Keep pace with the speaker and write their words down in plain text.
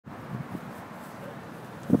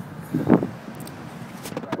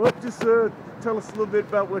Well, just tell us a little bit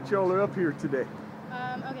about what y'all are up here today.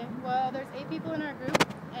 Okay, well, there's 8 people in our group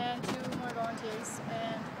and 2 more volunteers,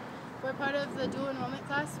 and we're part of the dual enrollment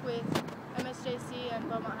class with MSJC and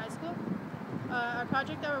Beaumont High School. Our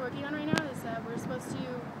project that we're working on right now is that we're supposed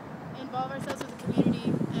to involve ourselves with the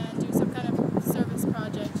community and do some kind of service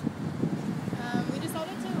project. We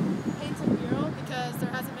decided to paint a mural because there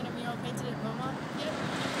hasn't been a mural painted in Beaumont yet,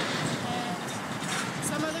 and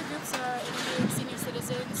some other groups are interviewing senior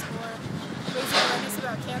citizens or raising awareness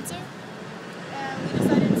about cancer. And we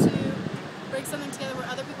decided to bring something together where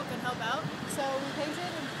other people can help out. So we painted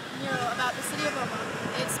a mural about the city of Beaumont.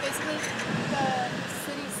 It's basically the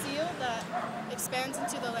city seal that expands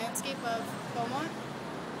into the landscape of Beaumont.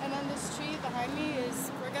 And then this tree behind me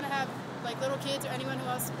is, we're going to have like little kids or anyone who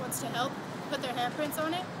else wants to help put their handprints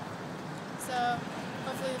on it. So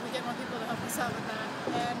hopefully we get more people to help us out with that.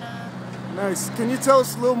 And nice. Can you tell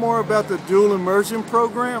us a little more about the dual immersion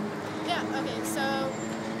program? Yeah, okay, so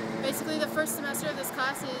basically the first semester of this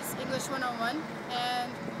class is English 101,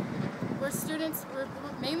 and we're students, we're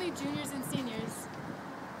mainly juniors and seniors.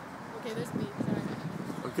 Okay, there's me, sorry.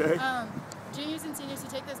 Okay. Juniors and seniors who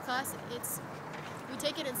take this class, we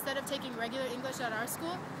take it instead of taking regular English at our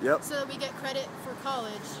school, Yep. so that we get credit for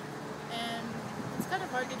college. And it's kind of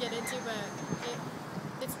hard to get into, but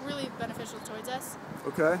it's really beneficial towards us.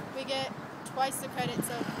 Okay. We get twice the credits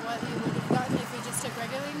of what we would have gotten if we just took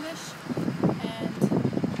regular English, and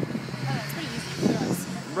it's pretty easy for us.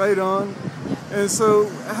 Right on. Yeah. And so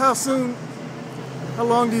how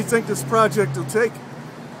long do you think this project will take?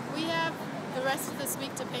 We have the rest of this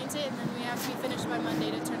week to paint it, and then we have to be finished by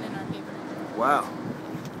Monday to turn in our paper. Wow.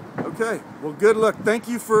 Okay. Well, good luck. Thank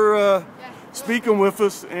you for speaking with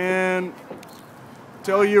us, and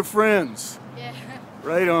tell your friends. Yeah.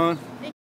 Right on.